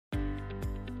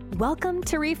Welcome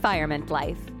to Refirement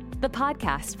Life, the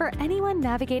podcast for anyone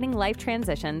navigating life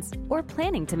transitions or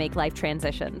planning to make life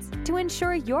transitions to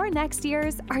ensure your next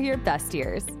years are your best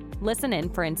years. Listen in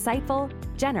for insightful,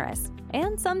 generous,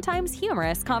 and sometimes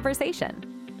humorous conversation.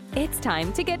 It's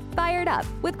time to get fired up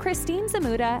with Christine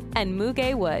Zamuda and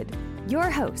Muge Wood,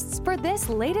 your hosts for this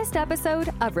latest episode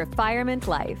of Refirement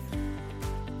Life.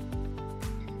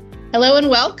 Hello and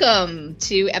welcome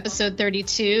to episode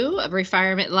 32 of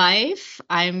Refirement Life.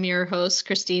 I'm your host,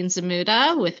 Christine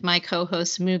Zamuda, with my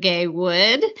co-host, Muge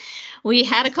Wood. We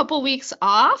had a couple weeks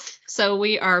off, so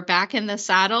we are back in the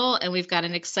saddle, and we've got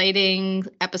an exciting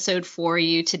episode for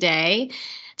you today.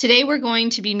 Today, we're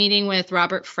going to be meeting with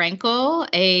Robert Frankel,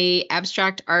 an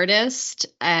abstract artist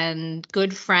and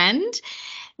good friend.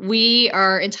 We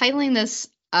are entitling this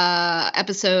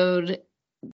episode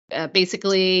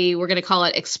basically, we're going to call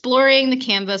it Exploring the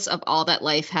Canvas of All That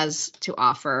Life Has to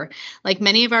Offer. Like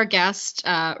many of our guests,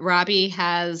 Robbie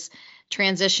has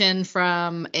transitioned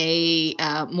from a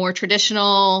more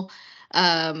traditional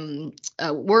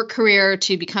work career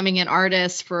to becoming an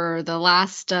artist for the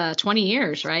last 20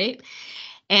 years, right?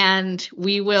 And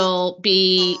we will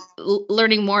be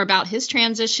learning more about his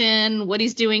transition, what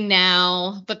he's doing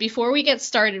now. But before we get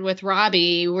started with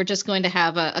Robbie, we're just going to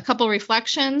have a couple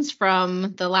reflections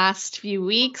from the last few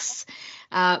weeks.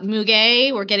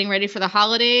 Muge, we're getting ready for the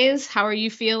holidays. How are you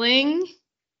feeling?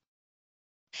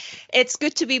 It's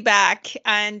good to be back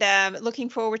and looking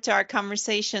forward to our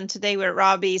conversation today with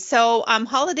Robbie. So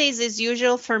holidays, as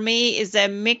usual, for me is a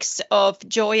mix of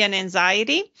joy and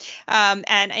anxiety. And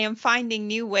I am finding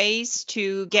new ways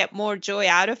to get more joy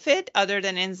out of it other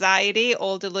than anxiety,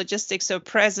 all the logistics of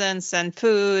presents and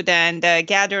food and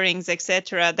gatherings,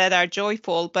 etc., that are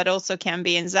joyful, but also can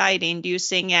be anxiety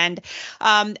inducing. And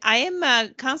I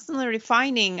am constantly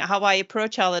refining how I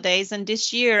approach holidays. And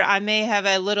this year I may have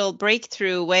a little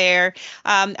breakthrough where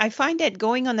I find that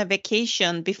going on a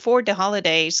vacation before the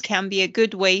holidays can be a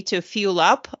good way to fuel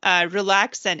up,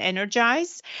 relax, and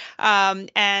energize.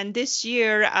 And this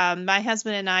year, my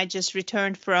husband and I just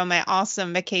returned from an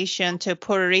awesome vacation to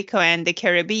Puerto Rico and the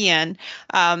Caribbean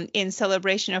in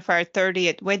celebration of our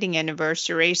 30th wedding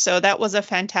anniversary. So that was a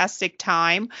fantastic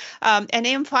time. And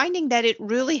I am finding that it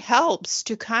really helps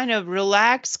to kind of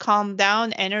relax, calm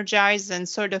down, energize, and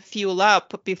sort of fuel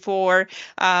up before,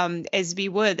 as we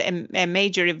would, a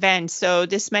major event. So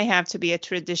this may have to be a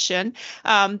tradition.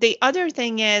 The other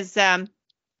thing is,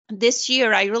 this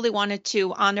year, I really wanted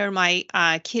to honor my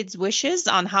kids' wishes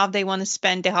on how they want to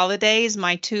spend the holidays.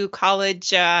 My two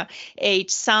college-age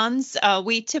sons,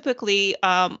 we typically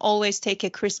always take a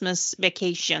Christmas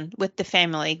vacation with the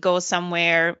family, go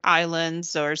somewhere,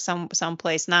 islands or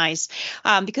someplace nice,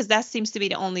 because that seems to be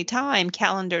the only time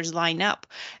calendars line up.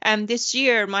 And this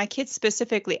year, my kids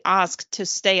specifically asked to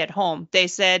stay at home. They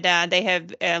said they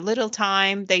have little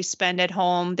time they spend at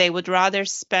home. They would rather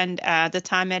spend the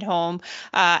time at home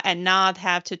and not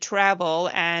have to travel,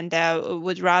 and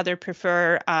would rather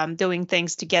prefer doing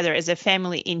things together as a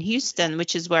family in Houston,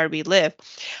 which is where we live.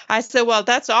 I said, well,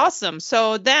 that's awesome.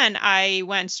 So then I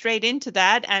went straight into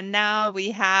that, and now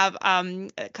we have a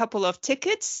couple of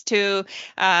tickets to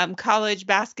college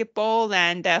basketball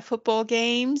and football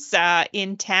games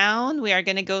in town. We are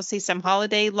going to go see some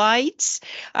holiday lights.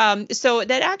 So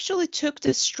that actually took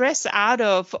the stress out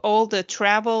of all the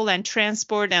travel and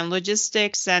transport and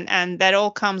logistics, and that all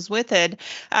comes with it.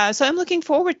 So I'm looking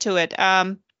forward to it.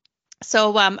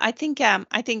 So I think I'm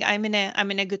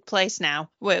in a good place now.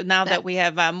 Now that we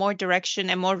have more direction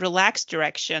and more relaxed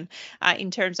direction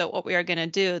in terms of what we are going to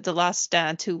do the last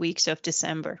 2 weeks of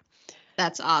December.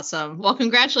 That's awesome. Well,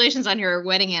 congratulations on your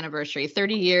wedding anniversary.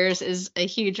 30 years is a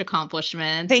huge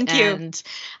accomplishment. Thank you. And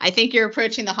I think you're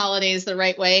approaching the holidays the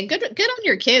right way. And good on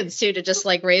your kids too, to just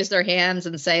like raise their hands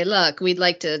and say, look, we'd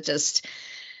like to just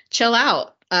chill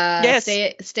out. Yes.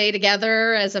 Stay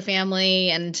together as a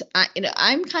family. And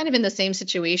I'm kind of in the same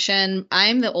situation.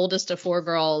 I'm the oldest of four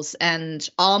girls, and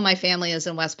all my family is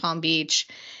in West Palm Beach.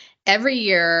 Every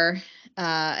year,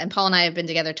 and Paul and I have been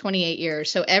together 28 years.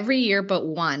 So every year but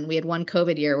one, we had one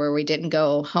COVID year where we didn't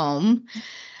go home.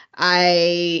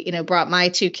 I, brought my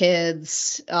two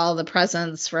kids, all the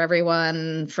presents for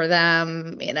everyone, for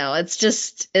them.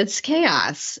 It's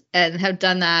chaos, and have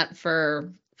done that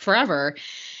for forever.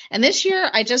 And this year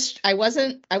I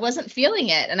wasn't feeling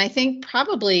it. And I think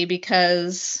probably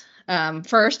because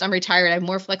first, I'm retired. I have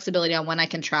more flexibility on when I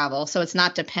can travel. So it's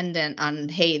not dependent on,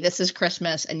 hey, this is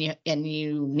Christmas and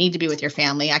you need to be with your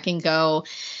family. I can go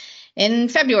in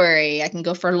February. I can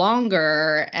go for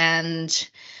longer. And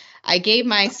I gave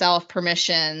myself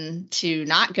permission to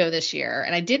not go this year.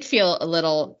 And I did feel a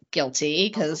little guilty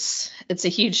because it's a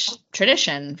huge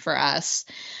tradition for us.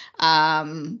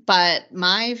 But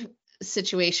my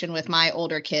situation with my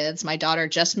older kids, my daughter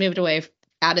just moved away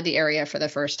out of the area for the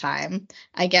first time.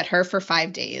 I get her for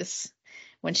 5 days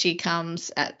when she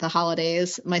comes at the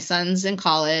holidays. My son's in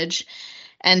college,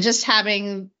 and just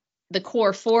having the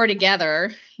core four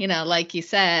together, like you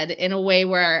said, in a way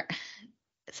where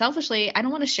selfishly, I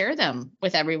don't want to share them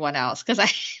with everyone else because I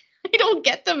don't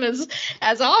get them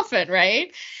as often,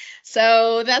 right?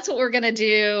 So that's what we're going to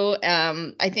do.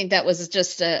 I think that was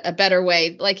just a better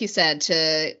way, like you said,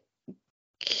 to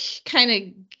kind of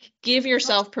give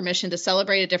yourself permission to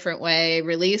celebrate a different way,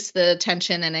 release the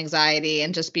tension and anxiety,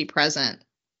 and just be present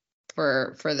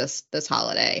for this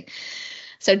holiday.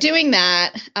 So doing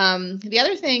that, the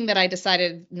other thing that I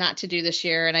decided not to do this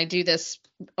year, and I do this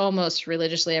almost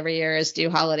religiously every year, is do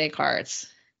holiday cards.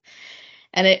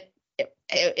 And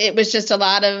it was just a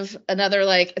lot of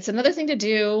it's another thing to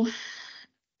do.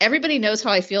 Everybody knows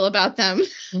how I feel about them.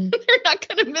 They're not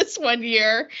going to miss one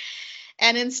year.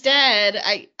 And instead,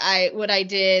 what I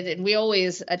did, and we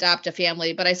always adopt a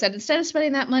family, but I said, instead of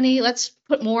spending that money, let's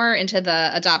put more into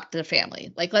the adoptive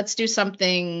family. Like, let's do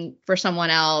something for someone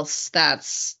else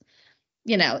that's,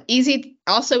 easy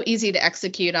to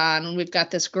execute on. We've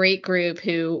got this great group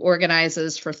who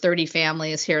organizes for 30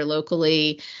 families here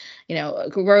locally,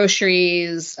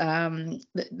 groceries,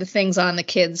 the things on the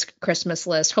kids' Christmas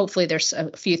list. Hopefully there's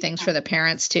a few things for the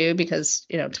parents too, because,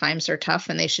 times are tough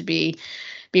and they should be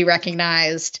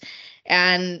recognized.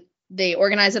 And they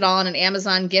organize it all in an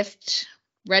Amazon gift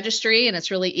registry. And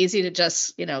it's really easy to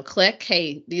just, click,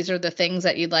 hey, these are the things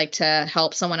that you'd like to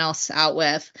help someone else out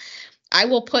with. I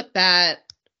will put that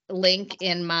link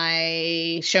in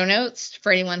my show notes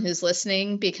for anyone who's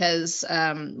listening, because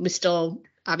we still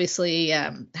obviously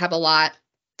have a lot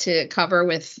to cover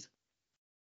with,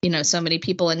 so many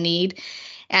people in need.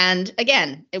 And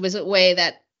again, it was a way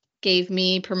that gave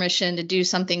me permission to do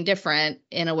something different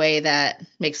in a way that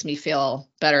makes me feel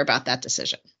better about that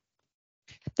decision.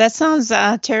 That sounds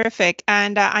terrific.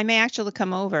 And I may actually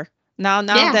come over. Now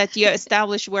that you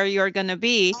establish where you're going to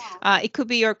be, it could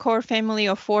be your core family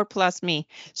of 4 plus me.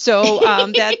 So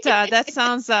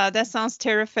that sounds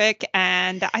terrific.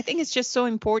 And I think it's just so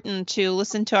important to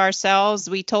listen to ourselves.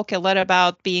 We talk a lot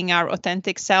about being our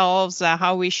authentic selves,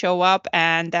 how we show up,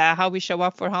 and how we show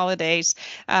up for holidays.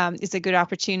 Is a good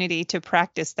opportunity to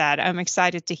practice that. I'm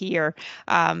excited to hear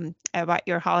about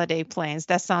your holiday plans.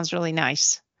 That sounds really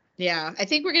nice. Yeah, I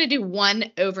think we're going to do one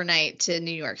overnight to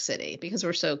New York City because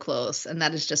we're so close, and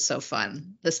that is just so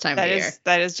fun this time of year.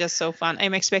 That is just so fun.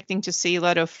 I'm expecting to see a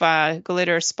lot of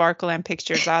glitter, sparkle, and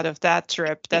pictures out of that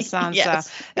trip. That sounds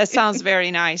that sounds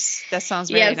very nice. That sounds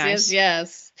very nice.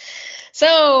 Yes.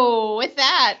 So with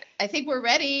that, I think we're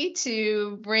ready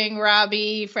to bring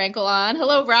Robbie Frankel on.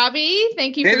 Hello, Robbie.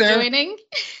 Thank you for joining.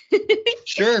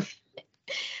 Sure.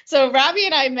 So Robbie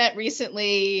and I met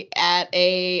recently at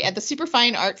the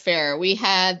Superfine Art Fair. We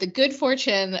had the good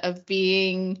fortune of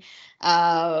being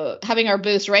having our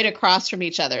booths right across from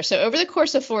each other. So over the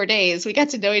course of 4 days, we got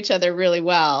to know each other really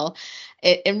well,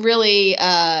 and really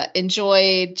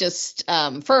enjoyed just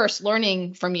first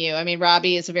learning from you. I mean,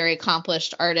 Robbie is a very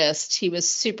accomplished artist. He was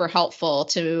super helpful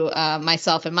to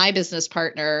myself and my business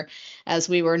partner as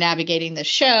we were navigating the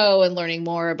show and learning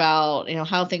more about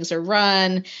how things are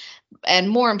run. And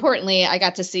more importantly, I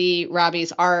got to see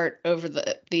Robbie's art over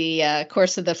the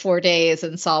course of the 4 days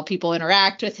and saw people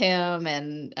interact with him,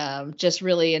 and just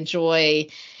really enjoy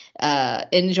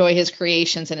his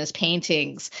creations and his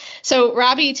paintings. So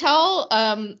Robbie, tell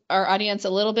our audience a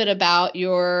little bit about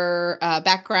your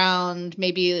background,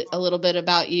 maybe a little bit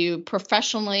about you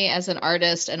professionally as an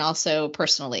artist and also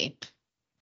personally.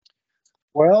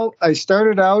 Well, I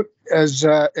started out as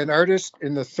an artist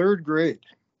in the 3rd grade.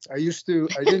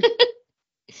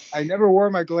 I never wore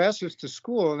my glasses to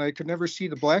school, and I could never see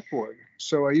the blackboard.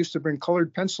 So I used to bring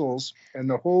colored pencils, and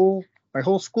my whole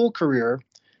school career,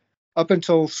 up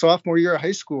until sophomore year of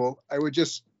high school, I would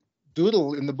just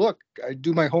doodle in the book. I'd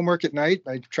do my homework at night,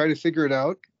 I'd try to figure it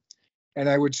out, and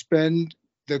I would spend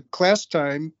the class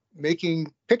time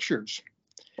making pictures.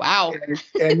 Wow.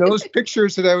 And those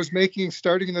pictures that I was making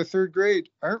starting in the 3rd grade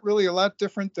aren't really a lot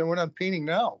different than what I'm painting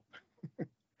now.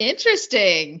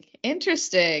 Interesting.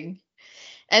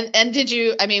 And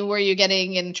were you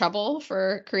getting in trouble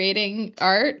for creating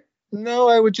art? No,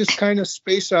 I would just kind of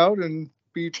space out and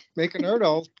be making art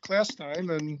all class time.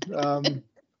 And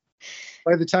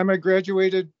by the time I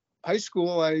graduated high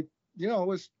school, I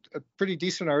was a pretty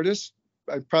decent artist.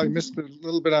 I probably missed a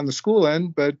little bit on the school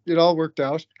end, but it all worked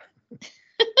out.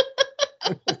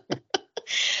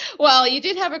 Well, you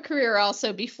did have a career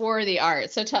also before the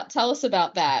art. So tell us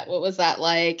about that. What was that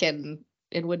like, and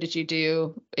what did you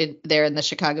do there in the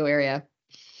Chicago area?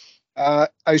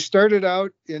 I started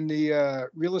out in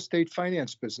the real estate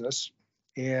finance business,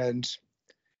 and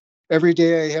every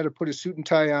day I had to put a suit and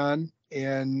tie on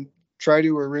and try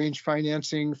to arrange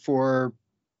financing for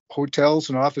hotels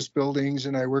and office buildings.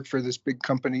 And I worked for this big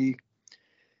company.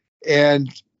 And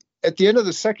at the end of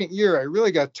the second year, I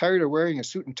really got tired of wearing a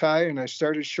suit and tie, and I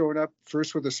started showing up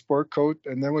first with a sport coat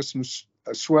and then with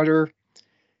a sweater.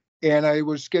 And I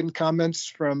was getting comments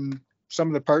from some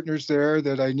of the partners there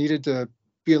that I needed to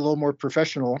be a little more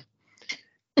professional.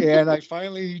 And I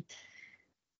finally,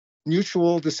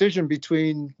 mutual decision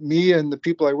between me and the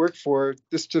people I worked for,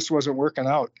 this just wasn't working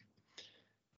out.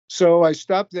 So I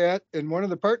stopped that, and one of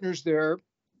the partners there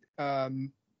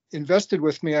invested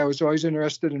with me. I was always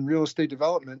interested in real estate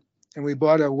development, and we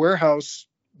bought a warehouse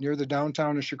near the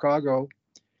downtown of Chicago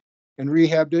and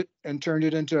rehabbed it and turned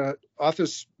it into an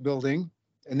office building,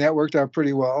 and that worked out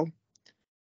pretty well.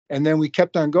 And then we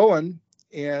kept on going,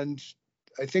 and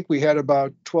I think we had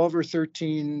about 12 or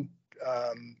 13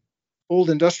 old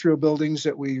industrial buildings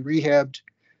that we rehabbed,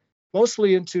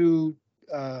 mostly into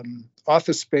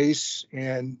office space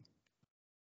and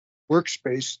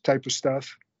workspace type of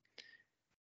stuff.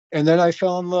 And then I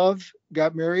fell in love,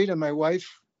 got married, and my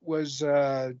wife was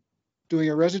doing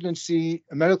a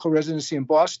medical residency in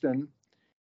Boston.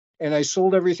 And I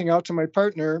sold everything out to my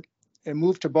partner and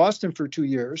moved to Boston for 2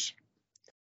 years,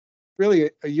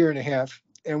 really a year and a half,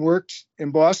 and worked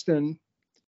in Boston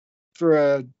for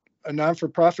a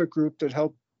non-for-profit group that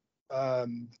helped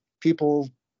people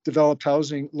develop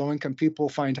housing, low-income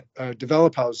people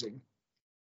develop housing.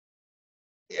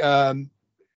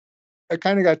 I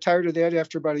kind of got tired of that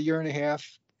after about a year and a half,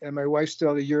 and my wife still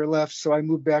had a year left, so I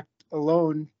moved back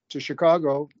alone to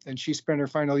Chicago, and she spent her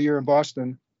final year in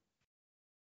Boston.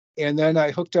 And then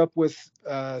I hooked up with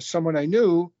someone I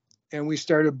knew, and we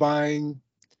started buying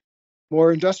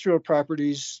more industrial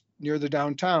properties near the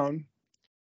downtown.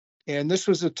 And this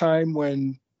was a time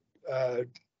when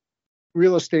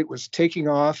real estate was taking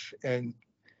off and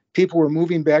people were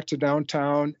moving back to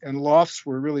downtown, and lofts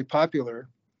were really popular.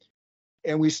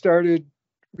 And we started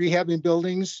rehabbing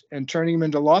buildings and turning them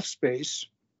into loft space.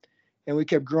 And we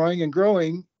kept growing and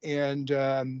growing. And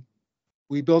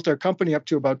we built our company up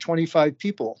to about 25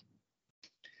 people.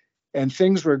 And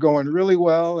things were going really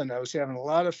well, and I was having a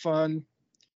lot of fun.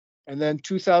 And then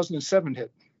 2007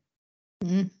 hit.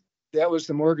 Mm-hmm. That was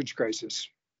the mortgage crisis.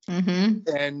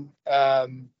 Mm-hmm.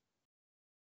 And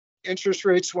interest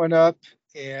rates went up,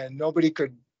 and nobody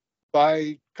could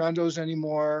buy condos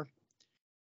anymore.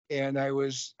 And I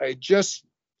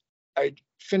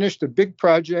finished a big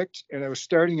project, and I was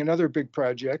starting another big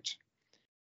project,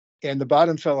 and the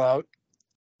bottom fell out,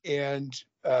 and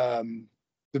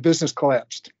the business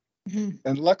collapsed. Mm-hmm.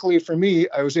 And luckily for me,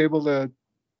 I was able to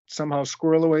somehow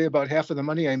squirrel away about half of the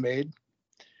money I made.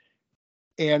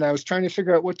 And I was trying to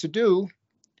figure out what to do.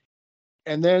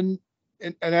 And then,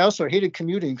 and I also hated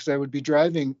commuting because I would be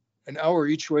driving an hour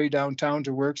each way downtown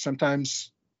to work.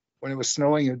 Sometimes when it was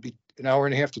snowing, it would be an hour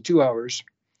and a half to 2 hours.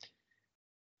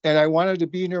 And I wanted to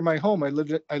be near my home. I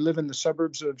live in the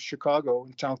suburbs of Chicago,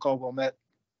 in a town called Wilmette.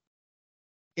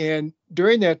 And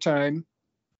during that time,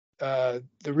 the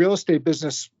real estate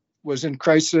business was in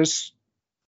crisis.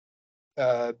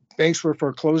 Banks were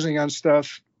foreclosing on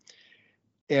stuff.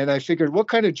 And I figured, what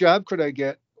kind of job could I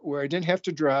get where I didn't have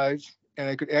to drive and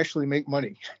I could actually make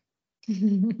money?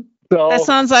 So, that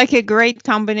sounds like a great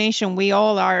combination we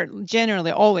all are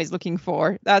generally always looking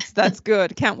for. That's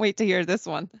good. Can't wait to hear this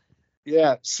one.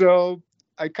 Yeah. So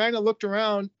I kind of looked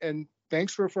around, and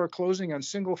banks were foreclosing on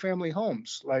single family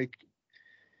homes. Like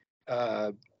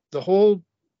the whole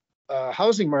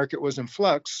housing market was in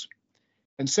flux,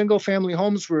 and single family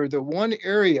homes were the one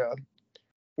area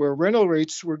where rental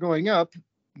rates were going up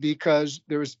because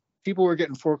people were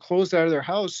getting foreclosed out of their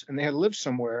house and they had to live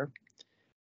somewhere.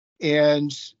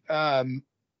 And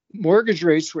mortgage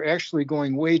rates were actually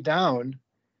going way down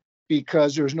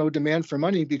because there was no demand for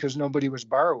money because nobody was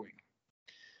borrowing.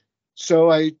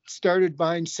 So I started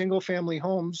buying single family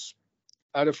homes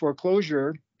out of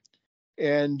foreclosure,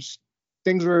 and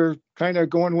things were kind of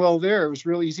going well there. It was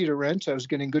really easy to rent. I was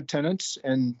getting good tenants,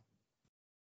 and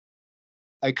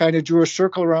I kind of drew a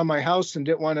circle around my house and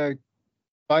didn't want to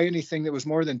buy anything that was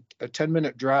more than a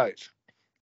 10-minute drive.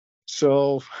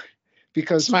 So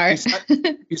because besides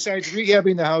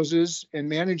rehabbing the houses and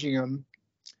managing them,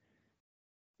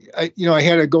 I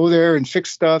had to go there and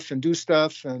fix stuff and do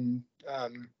stuff. And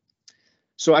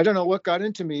so I don't know what got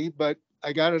into me, but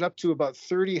I got it up to about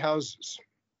 30 houses.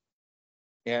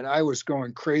 and I was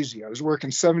going crazy. I was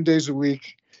working 7 days a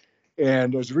week,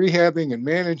 and I was rehabbing and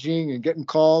managing and getting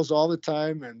calls all the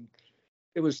time, and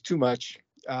it was too much.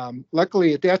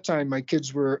 Luckily, at that time, my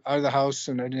kids were out of the house,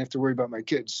 and I didn't have to worry about my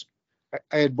kids.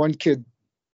 I had one kid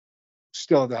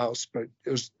still at the house, but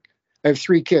I have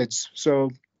 3 kids, so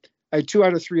I had 2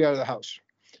 out of 3 out of the house.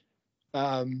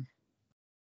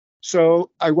 So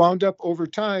I wound up over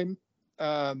time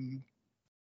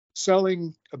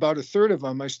selling about 1/3 of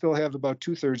them. I still have about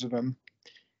 2/3 of them.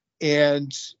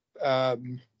 And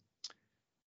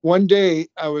one day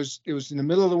it was in the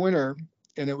middle of the winter,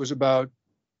 and it was about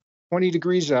 20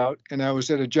 degrees out, and I was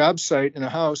at a job site in a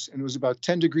house, and it was about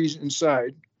 10 degrees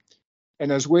inside.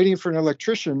 And I was waiting for an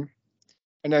electrician,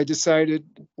 and I decided,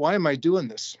 why am I doing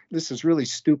this? This is really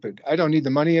stupid. I don't need the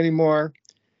money anymore.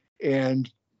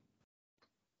 And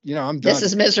I'm done. This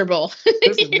is miserable.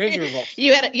 This is miserable.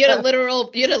 You had a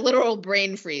literal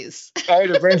brain freeze. I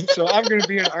had a brain. So I'm going to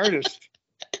be an artist.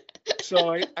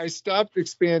 So I stopped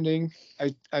expanding.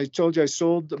 I told you I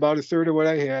sold about 1/3 of what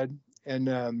I had, and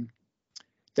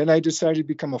then I decided to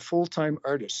become a full-time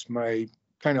artist. My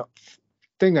kind of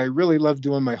thing I really loved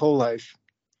doing my whole life.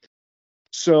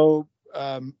 So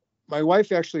my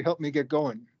wife actually helped me get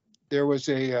going. There was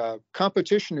a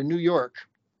competition in New York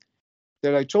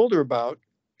that I told her about.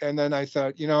 And then I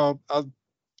thought,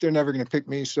 they're never going to pick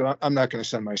me, so I'm not going to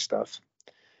send my stuff.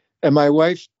 And my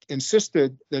wife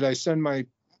insisted that I send my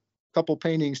couple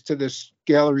paintings to this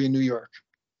gallery in New York.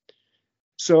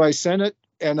 So I sent it,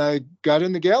 and I got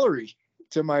in the gallery,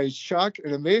 to my shock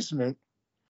and amazement.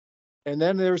 And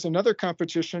then there was another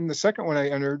competition. The second one I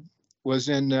entered was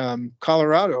in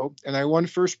Colorado, and I won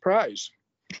first prize.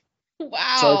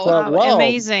 Wow. So I thought, wow.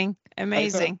 Amazing. I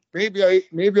thought,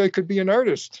 maybe I could be an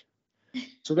artist.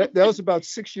 So that was about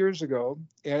 6 years ago,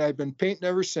 and I've been painting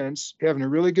ever since, having a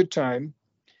really good time.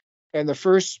 And the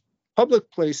first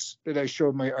public place that I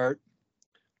showed my art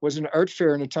was an art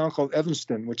fair in a town called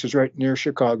Evanston, which is right near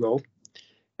Chicago.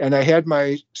 And I had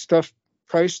my stuff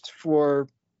priced for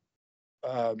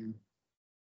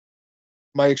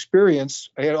my experience.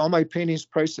 I had all my paintings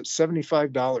priced at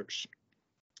 $75.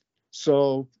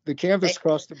 So the canvas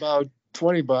cost about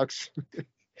 $20,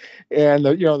 and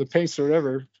the paints or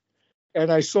whatever. And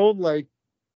I sold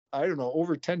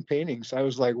over 10 paintings. I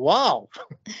was like, wow.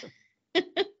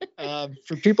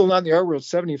 For people not in the art world,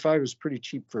 $75 is pretty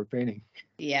cheap for a painting.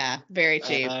 Yeah, very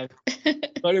cheap.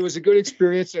 But it was a good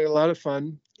experience. I had a lot of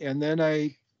fun. And then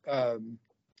I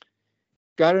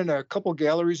got in a couple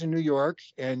galleries in New York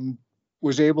and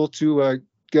was able to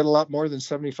get a lot more than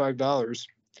 $75.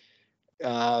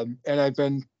 And I've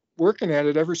been working at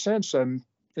it ever since. I'm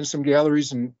in some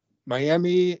galleries in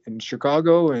Miami and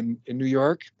Chicago and in New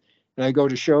York. And I go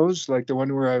to shows like the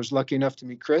one where I was lucky enough to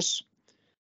meet Chris.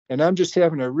 And I'm just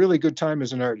having a really good time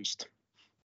as an artist.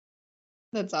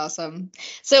 That's awesome.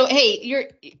 So, hey,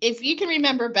 if you can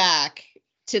remember back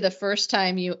to the first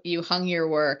time you hung your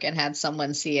work and had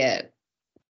someone see it,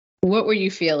 what were you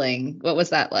feeling? What was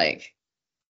that like?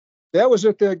 That was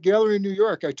at the gallery in New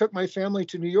York. I took my family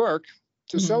to New York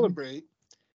to celebrate,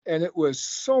 and it was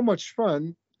so much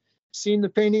fun seeing the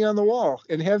painting on the wall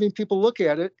and having people look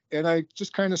at it. And I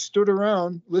just kind of stood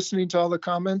around listening to all the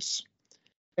comments,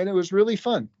 and it was really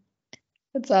fun.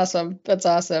 That's awesome. That's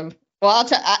awesome. Well,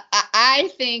 I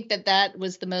think that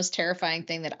was the most terrifying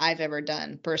thing that I've ever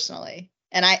done personally.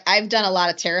 And I've done a lot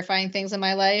of terrifying things in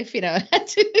my life, had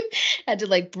to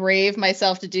like brave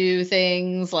myself to do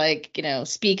things like,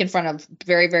 speak in front of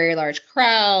very, very large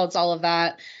crowds, all of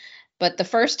that. But the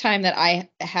first time that I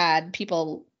had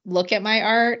people look at my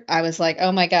art, I was like,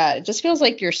 oh my God, it just feels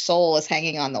like your soul is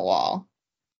hanging on the wall.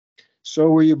 So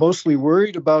were you mostly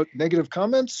worried about negative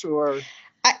comments, or?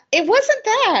 It wasn't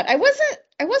that.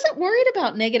 I wasn't worried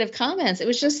about negative comments. It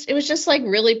was just like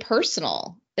really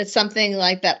personal. It's something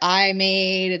like that I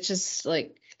made. It's just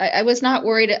like, I was not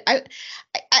worried. I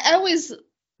always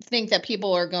think that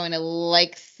people are going to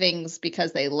like things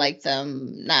because they like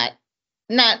them, not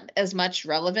as much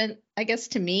relevant, I guess,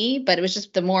 to me, but it was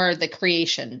just the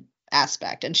creation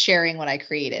aspect and sharing what I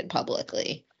created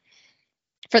publicly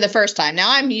for the first time.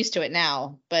 Now I'm used to it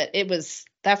now, but it was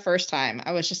that first time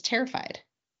I was just terrified.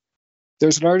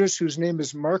 There's an artist whose name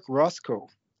is Mark Rothko,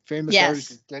 famous artist,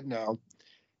 who's dead now.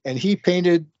 And he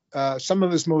painted some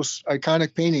of his most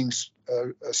iconic paintings,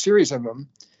 a series of them,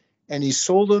 and he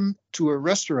sold them to a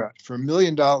restaurant for $1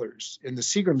 million in the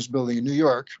Seagram's building in New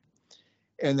York.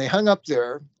 And they hung up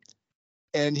there,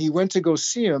 and he went to go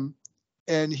see him,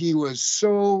 and he was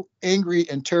so angry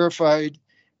and terrified,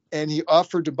 and he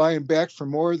offered to buy him back for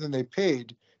more than they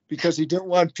paid because he didn't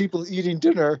want people eating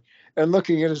dinner and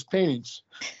looking at his paintings.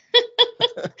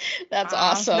 That's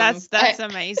awesome. That's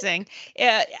amazing.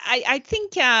 I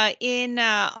think in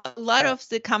a lot of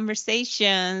the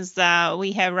conversations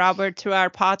we have, Robert, through our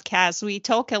podcast, we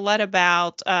talk a lot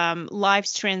about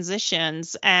life's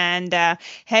transitions and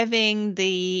having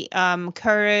the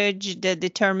courage, the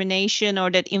determination, or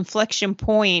that inflection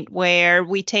point where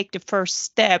we take the first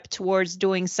step towards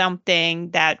doing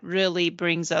something that really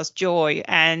brings us joy.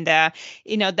 And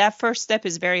that first step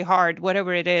is very hard,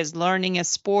 whatever it is, learning a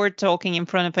sport, talking in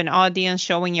front of an audience,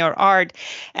 showing your art.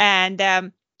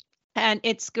 And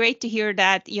it's great to hear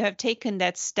that you have taken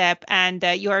that step and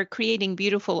you are creating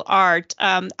beautiful art.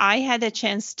 I had a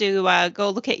chance to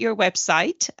go look at your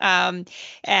website and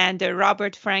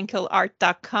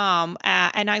robertfrankelart.com.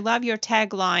 And I love your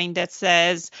tagline that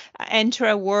says, enter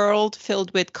a world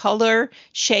filled with color,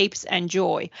 shapes, and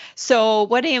joy. So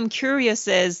what I am curious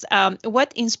is,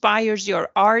 what inspires your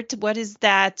art? What is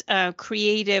that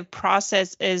creative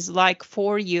process is like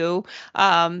for you?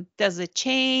 Does it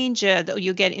change?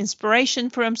 You get inspiration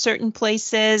from certain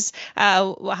places?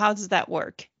 How does that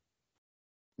work?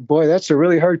 Boy, that's a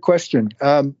really hard question.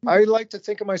 I like to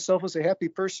think of myself as a happy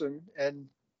person, and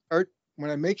art, when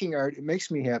I'm making art, it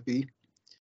makes me happy.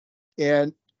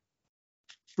 And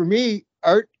for me,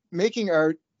 making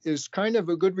art is kind of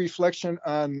a good reflection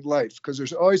on life, because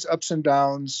there's always ups and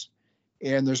downs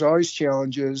and there's always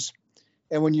challenges.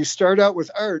 And when you start out with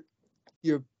art,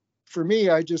 for me,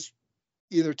 I just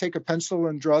either take a pencil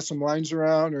and draw some lines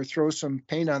around or throw some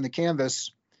paint on the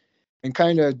canvas and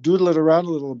kind of doodle it around a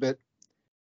little bit,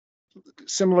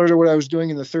 similar to what I was doing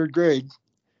in the third grade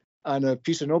on a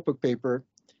piece of notebook paper.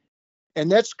 And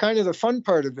that's kind of the fun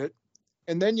part of it.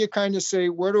 And then you kind of say,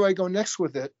 where do I go next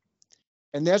with it?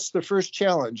 And that's the first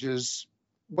challenge, is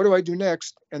what do I do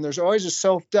next? And there's always a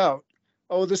self-doubt.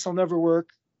 Oh, this will never work.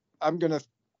 I'm going to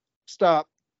stop.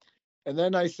 And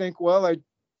then I think, well, I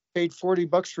paid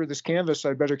 $40 for this canvas.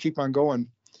 I better keep on going.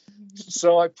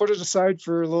 So I put it aside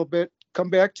for a little bit, come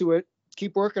back to it,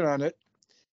 keep working on it.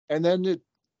 And then it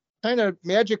kind of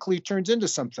magically turns into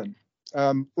something.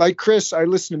 Like Chris, I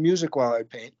listen to music while I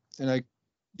paint, and I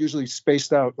usually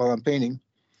spaced out while I'm painting.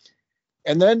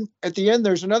 And then at the end,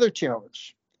 there's another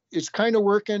challenge. It's kind of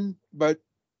working, but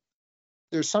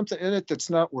there's something in it that's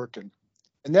not working.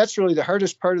 And that's really the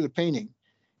hardest part of the painting,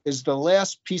 is the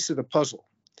last piece of the puzzle.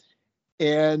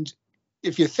 And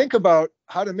if you think about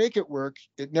how to make it work,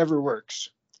 it never works.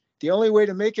 The only way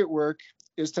to make it work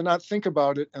is to not think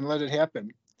about it and let it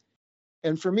happen.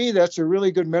 And for me, that's a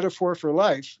really good metaphor for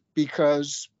life,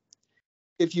 because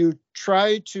if you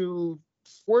try to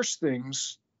force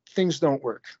things, things don't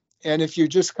work. And if you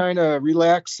just kind of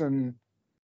relax and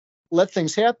let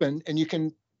things happen, and you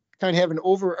can kind of have an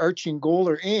overarching goal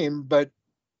or aim, but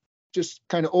just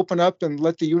kind of open up and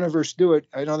let the universe do it.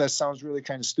 I know that sounds really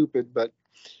kind of stupid, but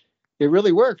it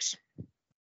really works.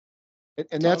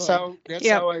 And that's how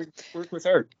I work with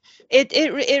art.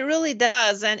 It really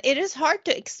does, and it is hard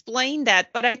to explain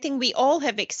that, but I think we all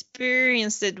have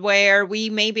experienced it, where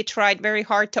we maybe tried very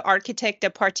hard to architect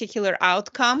a particular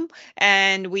outcome,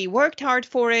 and we worked hard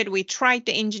for it, we tried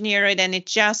to engineer it, and it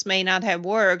just may not have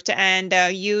worked, and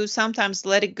you sometimes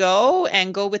let it go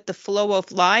and go with the flow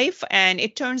of life, and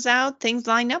it turns out things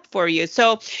line up for you.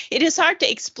 So it is hard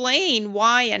to explain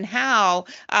why and how,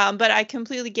 but I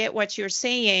completely get what you're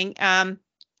saying.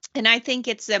 And I think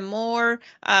it's a more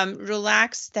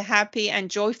relaxed, happy,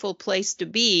 and joyful place to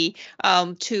be,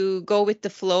 to go with the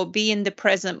flow, be in the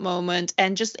present moment,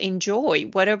 and just enjoy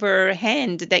whatever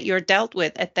hand that you're dealt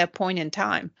with at that point in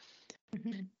time.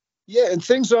 Mhm. Yeah, and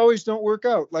things always don't work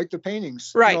out, like the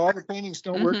paintings. Right. All the paintings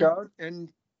don't work out. And,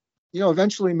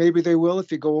 eventually maybe they will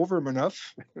if you go over them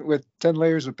enough with 10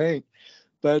 layers of paint.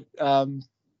 But,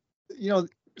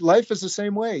 life is the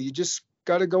same way. You just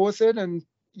got to go with it, and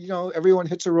everyone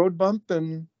hits a road bump,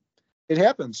 and it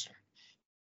happens.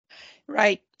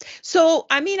 Right. So,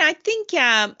 I mean, I think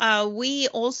we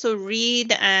also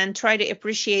read and try to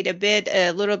appreciate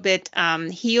a little bit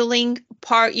healing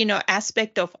part,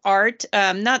 aspect of art.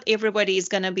 Not everybody is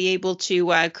going to be able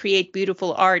to create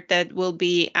beautiful art that will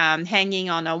be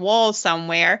hanging on a wall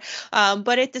somewhere.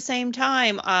 But at the same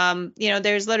time,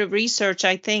 there's a lot of research,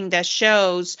 I think, that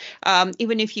shows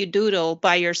even if you doodle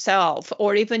by yourself,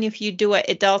 or even if you do an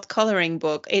adult coloring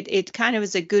book, it kind of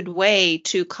is a good way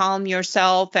to calm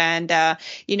yourself and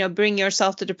bring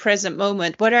yourself to the present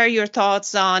moment. What are your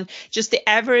thoughts on just the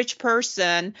average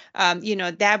person,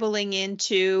 dabbling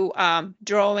into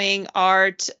drawing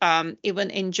art, even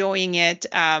enjoying it,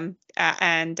 and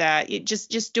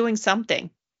just doing something?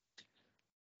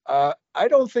 I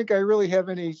don't think I really have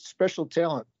any special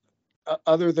talent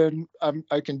other than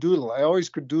I can doodle. I always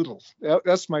could doodle.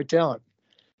 That's my talent.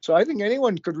 So I think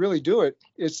anyone could really do it.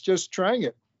 It's just trying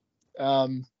it.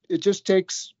 It just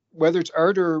takes, whether it's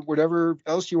art or whatever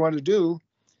else you want to do,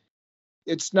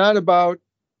 it's not about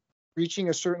reaching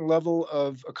a certain level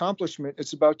of accomplishment.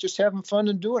 It's about just having fun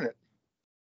and doing it.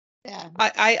 Yeah,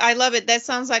 I love it. That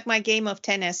sounds like my game of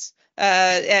tennis.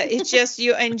 It's just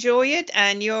you enjoy it,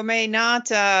 and you may not,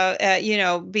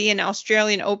 be an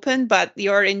Australian Open, but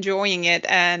you're enjoying it,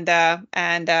 and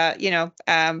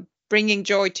bringing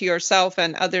joy to yourself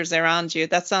and others around you.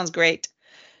 That sounds great.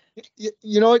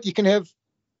 You know what? You can have.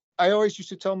 I always used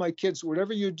to tell my kids,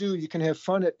 whatever you do, you can have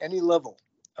fun at any level.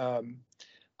 I'm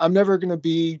never going to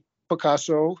be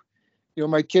Picasso. You know,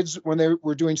 my kids, when they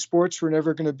were doing sports, were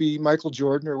never going to be Michael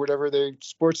Jordan or whatever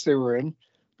sports they were in.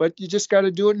 But you just got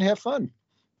to do it and have fun.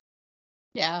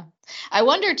 Yeah. I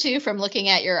wonder too, from looking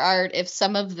at your art, if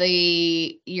some of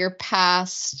your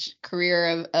past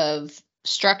career of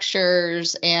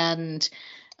structures and,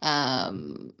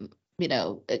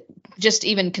 just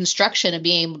even construction and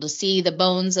being able to see the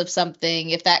bones of something,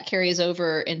 if that carries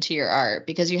over into your art,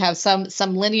 because you have some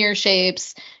linear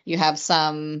shapes, you have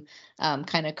some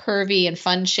kind of curvy and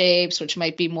fun shapes, which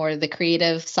might be more the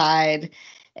creative side.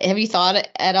 Have you thought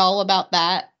at all about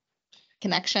that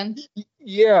connection?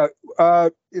 Yeah. I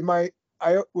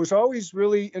was always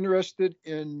really interested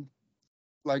in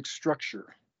like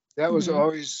structure. That was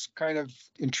always kind of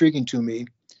intriguing to me.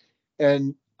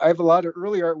 And I have a lot of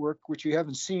early artwork, which you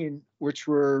haven't seen, which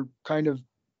were kind of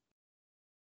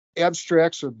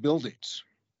abstracts of buildings.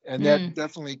 And that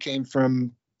definitely came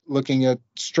from looking at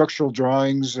structural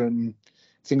drawings and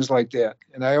things like that.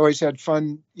 And I always had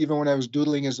fun, even when I was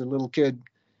doodling as a little kid,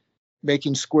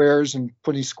 making squares and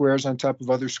putting squares on top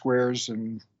of other squares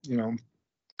and,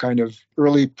 kind of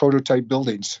early prototype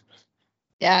buildings.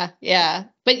 Yeah.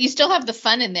 But you still have the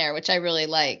fun in there, which I really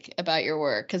like about your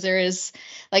work, because there is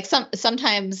like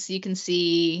sometimes you can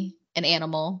see an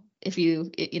animal if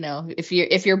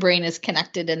if your brain is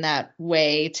connected in that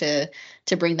way to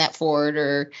bring that forward,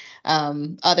 or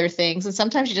other things. And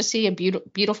sometimes you just see a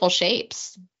beautiful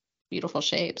shapes.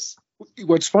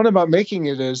 What's fun about making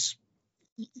it is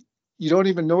you don't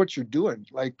even know what you're doing.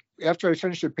 Like after I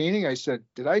finished a painting, I said,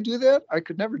 did I do that? I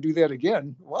could never do that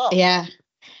again. Wow. Yeah.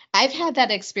 I've had that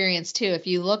experience too. If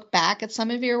you look back at some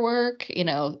of your work, in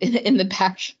the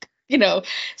back,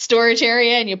 storage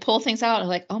area, and you pull things out, and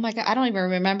like, oh my God, I don't even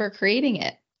remember creating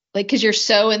it. Like, cause you're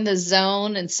so in the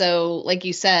zone. And so, like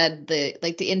you said,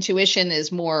 the intuition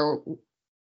is more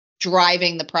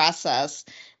driving the process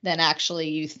than actually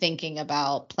you thinking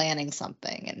about planning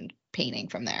something and painting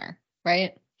from there.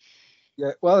 Right.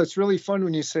 Yeah. Well, it's really fun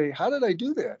when you say, how did I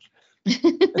do that?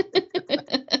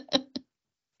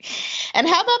 And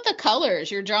how about the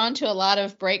colors? You're drawn to a lot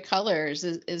of bright colors.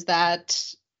 Is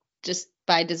that just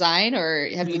by design, or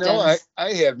have you done?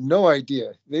 I have no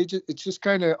idea. It just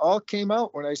kind of all came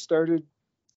out when I started.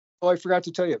 Oh, I forgot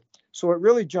to tell you. So what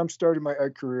really jump-started my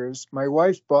art career is my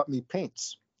wife bought me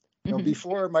paints.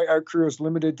 Before, my art career was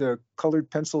limited to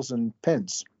colored pencils and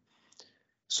pens.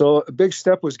 So a big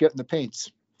step was getting the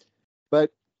paints.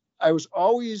 But I was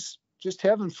always just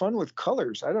having fun with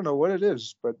colors. I don't know what it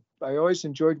is, but I always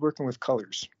enjoyed working with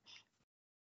colors.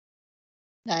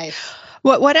 Nice.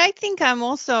 What I think I'm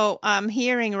also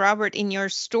hearing, Robert, in your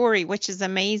story, which is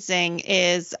amazing,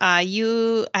 is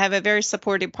you have a very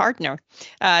supportive partner.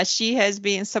 She has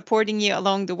been supporting you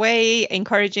along the way,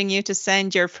 encouraging you to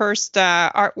send your first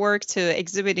artwork to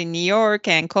exhibit in New York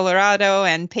and Colorado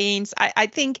and paints. I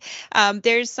think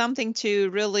there's something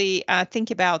to really think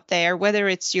about there, whether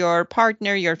it's your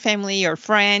partner, your family, your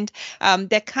friend.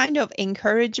 That kind of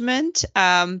encouragement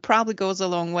probably goes a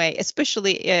long way,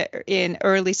 especially in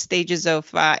early stages of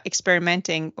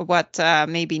experimenting what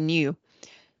may be new.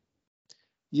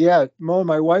 Yeah, Mo,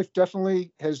 my wife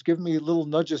definitely has given me little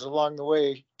nudges along the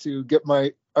way to get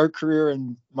my art career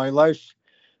and my life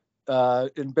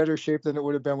in better shape than it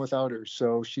would have been without her.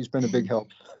 So she's been a big help.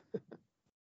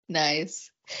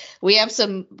 Nice. We have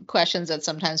some questions that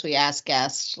sometimes we ask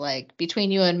guests, like,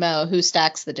 between you and Mo, who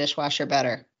stacks the dishwasher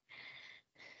better?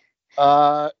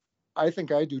 I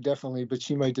think I do, definitely, but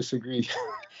she might disagree.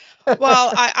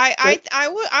 Well,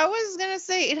 I was gonna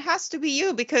say it has to be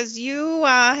you, because you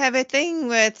have a thing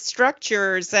with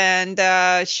structures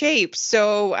and shapes.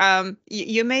 So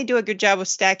you may do a good job of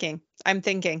stacking, I'm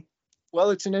thinking. Well,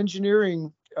 it's an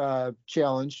engineering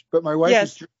challenge, but my wife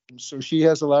is German, so she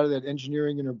has a lot of that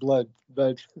engineering in her blood.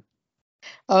 But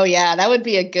oh yeah, that would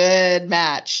be a good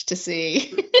match to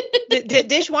see. The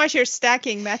dishwasher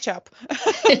stacking matchup.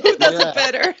 Who does it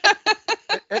better?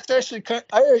 It's actually kind.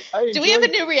 Do we have a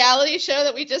new reality show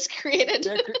that we just created?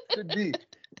 That could be.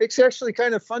 It's actually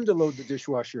kind of fun to load the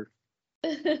dishwasher.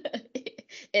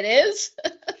 It is?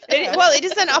 Well, it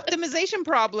is an optimization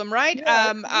problem, right?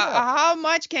 Yeah, How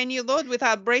much can you load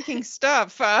without breaking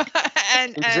stuff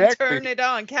and exactly. turn it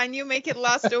on? Can you make it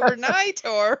last overnight,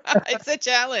 or it's a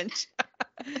challenge?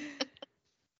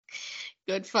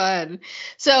 Good fun.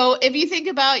 So if you think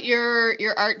about your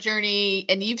art journey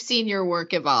and you've seen your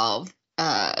work evolve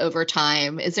over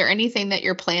time, is there anything that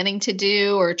you're planning to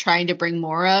do or trying to bring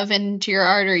more of into your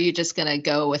art, or are you just going to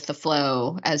go with the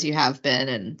flow as you have been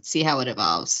and see how it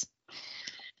evolves?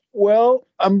 Well,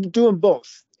 I'm doing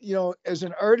both. As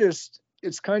an artist,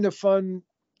 it's kind of fun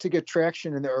to get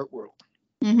traction in the art world.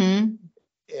 Mm-hmm.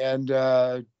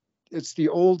 And it's the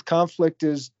old conflict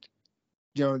is,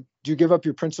 do you give up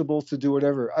your principles to do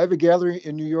whatever? I have a gallery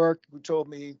in New York who told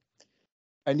me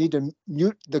I need to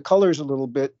mute the colors a little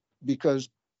bit because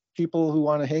people who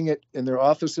want to hang it in their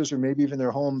offices or maybe even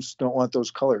their homes don't want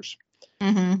those colors.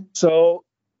 Mm-hmm. So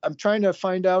I'm trying to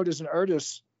find out as an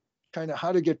artist kind of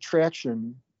how to get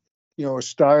traction, a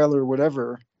style or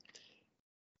whatever.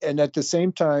 And at the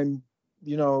same time,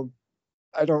 I'm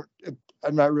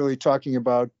not really talking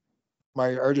about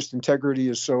my artist integrity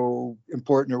is so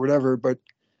important or whatever, but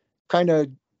kind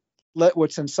of let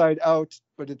what's inside out,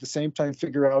 but at the same time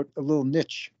figure out a little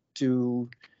niche to,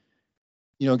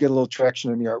 get a little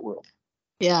traction in the art world.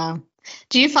 Yeah.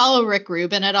 Do you follow Rick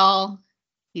Rubin at all?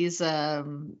 He's a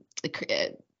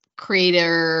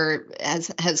creator,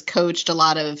 has coached a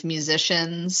lot of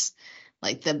musicians,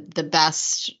 like the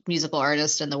best musical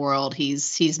artists in the world.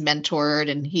 He's mentored,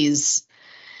 and he's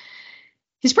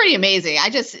pretty amazing.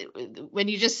 When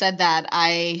you just said that,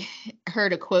 I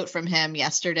heard a quote from him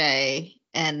yesterday,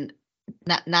 and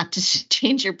not to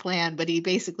change your plan, but he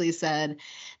basically said,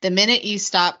 the minute you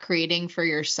stop creating for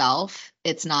yourself,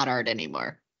 it's not art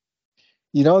anymore.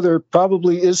 There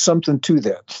probably is something to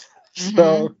that. Mm-hmm.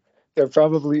 So there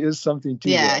probably is something to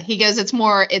that. Yeah, he goes,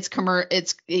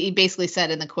 he basically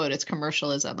said in the quote, it's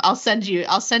commercialism. I'll send you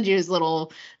his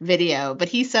little video, but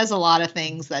he says a lot of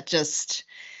things that just,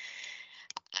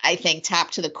 I think,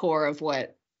 tap to the core of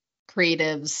what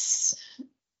creatives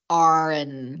are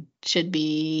and should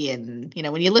be. And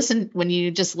when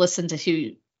you just listen to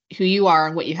who you are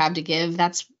and what you have to give,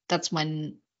 that's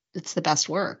when it's the best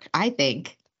work, I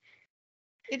think.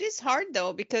 It is hard,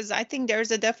 though, because I think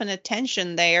there's a definite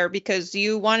tension there, because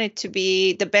you want it to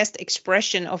be the best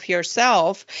expression of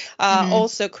yourself,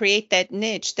 also create that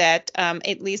niche that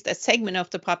at least a segment of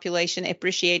the population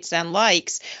appreciates and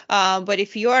likes. But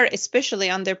if you are especially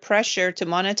under pressure to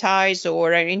monetize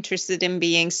or are interested in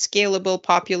being scalable,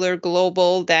 popular,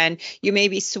 global, then you may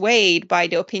be swayed by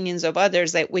the opinions of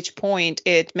others, at which point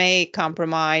it may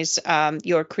compromise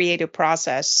your creative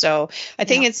process. So I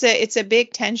think it's a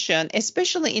big tension,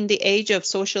 especially in the age of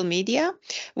social media,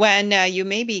 when you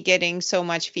may be getting so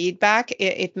much feedback,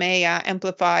 it may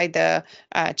amplify the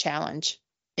challenge.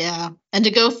 Yeah. And to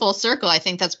go full circle, I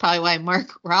think that's probably why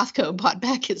Mark Rothko bought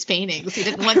back his paintings. He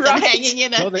didn't want them hanging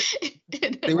in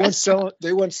they won't sell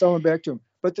them back to him.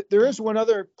 But there is one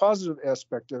other positive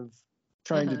aspect of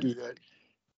trying to do that.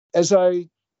 As I,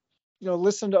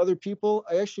 listen to other people,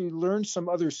 I actually learned some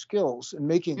other skills in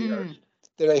making the art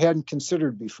that I hadn't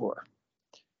considered before.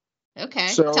 Okay.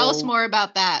 So, tell us more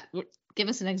about that. Give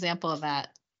us an example of that.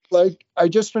 Like, I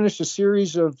just finished a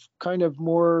series of kind of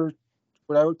more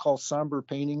what I would call somber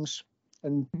paintings.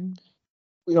 And,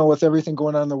 with everything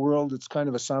going on in the world, it's kind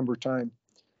of a somber time.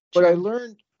 But I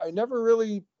never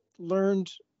really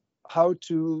learned how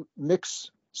to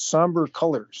mix somber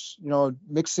colors,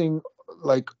 mixing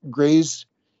like grays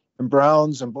and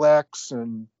browns and blacks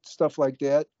and stuff like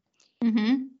that.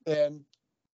 Mm-hmm. And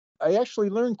I actually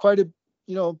learned quite a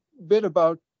bit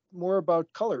more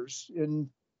about colors in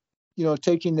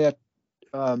taking that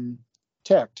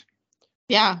tact.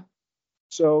 Yeah.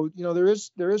 So there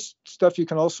is stuff you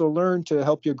can also learn to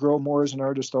help you grow more as an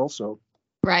artist also,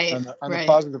 right on the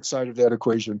positive side of that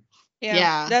equation.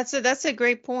 Yeah, that's a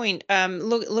great point.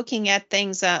 Looking at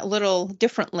things a little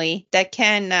differently, that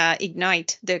can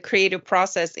ignite the creative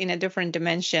process in a different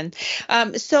dimension.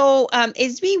 So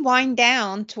as we wind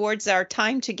down towards our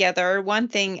time together, one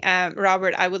thing,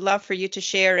 Robert, I would love for you to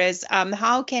share is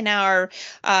how can our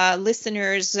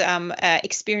listeners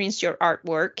experience your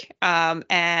artwork,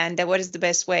 and what is the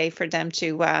best way for them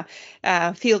to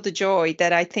feel the joy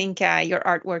that I think your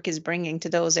artwork is bringing to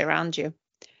those around you?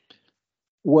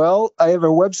 Well, I have a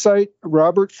website,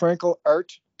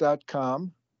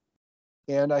 robertfrankelart.com,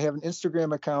 and I have an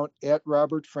Instagram account at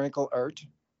robertfrankelart.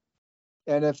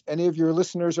 And if any of your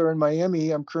listeners are in Miami,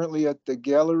 I'm currently at the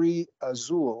Gallery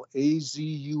Azul,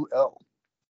 Azul,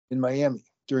 in Miami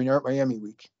during Art Miami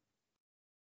Week.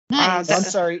 Nice. I'm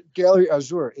sorry, Gallery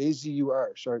Azur,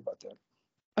 Azur. Sorry about that.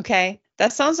 Okay,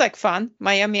 that sounds like fun.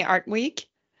 Miami Art Week.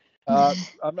 I'm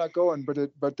not going, but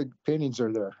the paintings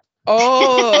are there.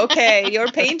 Oh, okay. Your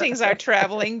paintings are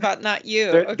traveling, but not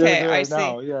you. They're Okay, there I see.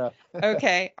 now, yeah.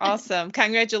 Okay, awesome.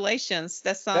 Congratulations.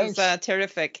 That sounds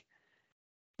terrific.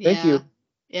 Thank you.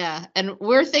 Yeah, and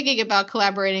we're thinking about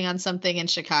collaborating on something in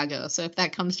Chicago. So if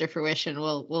that comes to fruition,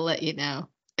 we'll let you know.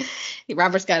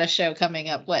 Robert's got a show coming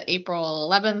up. What, April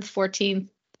 11th, 14th?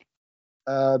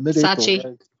 Mid-April. Saatchi.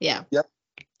 Right? Yeah. Yep.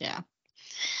 Yeah.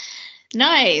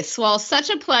 Nice. Well, such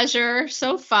a pleasure.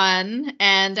 So fun.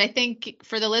 And I think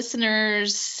for the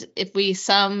listeners, if we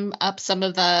sum up some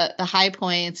of the high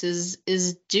points, is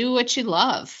do what you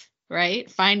love, right?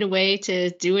 Find a way to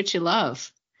do what you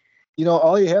love.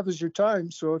 All you have is your time.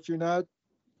 So if you're not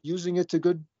using it to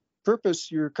good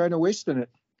purpose, you're kind of wasting it.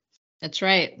 That's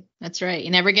right. That's right. You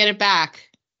never get it back.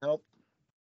 Nope.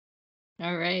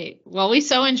 All right. Well, we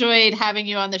so enjoyed having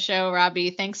you on the show, Robbie.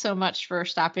 Thanks so much for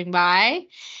stopping by.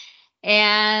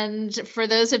 And for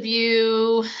those of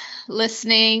you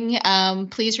listening,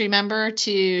 please remember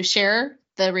to share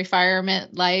the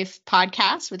Refirement Life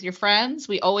podcast with your friends.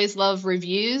 We always love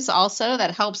reviews also.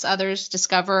 That helps others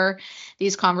discover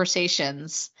these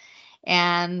conversations.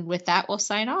 And with that, we'll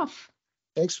sign off.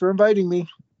 Thanks for inviting me.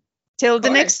 Till the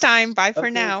next time. Bye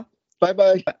for now.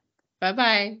 Bye-bye.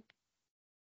 Bye-bye.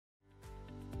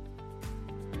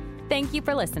 Thank you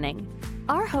for listening.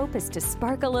 Our hope is to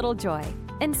spark a little joy,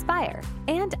 inspire,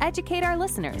 and educate our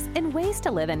listeners in ways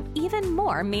to live an even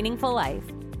more meaningful life.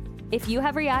 If you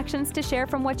have reactions to share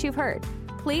from what you've heard,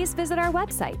 please visit our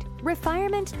website,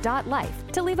 refirement.life,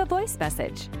 to leave a voice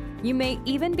message. You may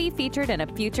even be featured in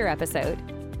a future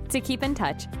episode. To keep in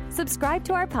touch, subscribe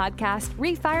to our podcast,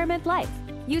 Refirement Life,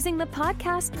 using the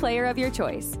podcast player of your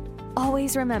choice.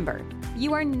 Always remember,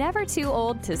 you are never too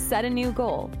old to set a new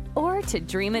goal or to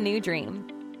dream a new dream.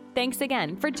 Thanks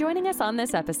again for joining us on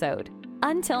this episode.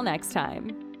 Until next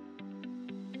time.